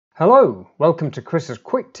Hello, welcome to Chris's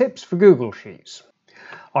Quick Tips for Google Sheets.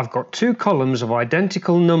 I've got two columns of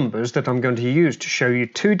identical numbers that I'm going to use to show you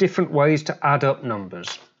two different ways to add up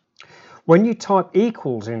numbers. When you type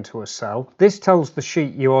equals into a cell, this tells the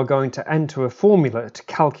sheet you are going to enter a formula to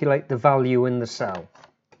calculate the value in the cell.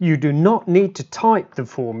 You do not need to type the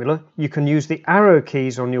formula, you can use the arrow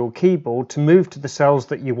keys on your keyboard to move to the cells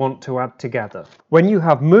that you want to add together. When you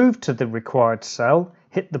have moved to the required cell,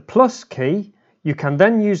 hit the plus key. You can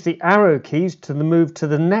then use the arrow keys to move to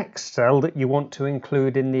the next cell that you want to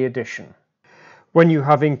include in the addition. When you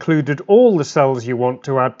have included all the cells you want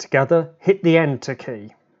to add together, hit the enter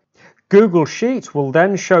key. Google Sheets will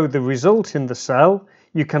then show the result in the cell.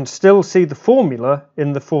 You can still see the formula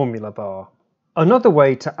in the formula bar. Another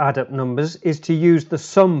way to add up numbers is to use the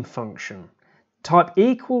sum function. Type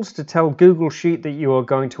equals to tell Google Sheet that you are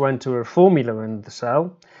going to enter a formula in the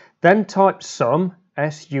cell, then type sum,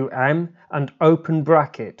 S-U-M, and open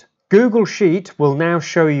bracket. Google Sheet will now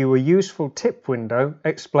show you a useful tip window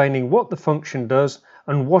explaining what the function does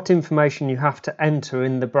and what information you have to enter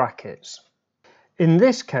in the brackets. In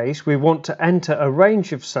this case, we want to enter a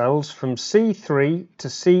range of cells from C3 to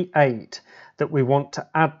C8 that we want to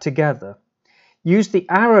add together. Use the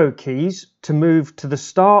arrow keys to move to the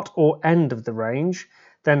start or end of the range,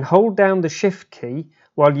 then hold down the shift key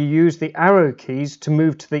while you use the arrow keys to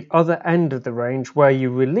move to the other end of the range where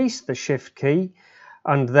you release the shift key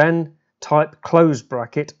and then type close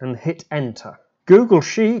bracket and hit enter. Google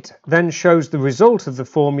Sheet then shows the result of the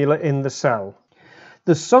formula in the cell.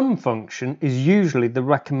 The sum function is usually the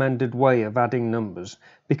recommended way of adding numbers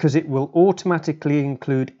because it will automatically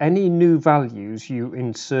include any new values you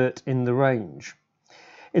insert in the range.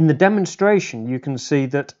 In the demonstration, you can see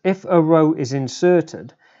that if a row is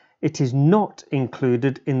inserted, it is not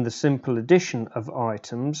included in the simple addition of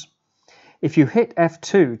items. If you hit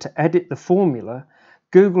F2 to edit the formula,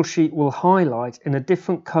 Google Sheet will highlight in a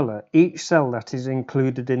different color each cell that is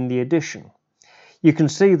included in the addition. You can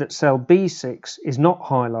see that cell B6 is not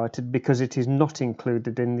highlighted because it is not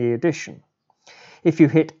included in the addition. If you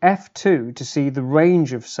hit F2 to see the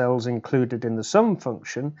range of cells included in the sum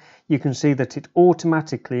function, you can see that it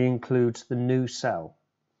automatically includes the new cell.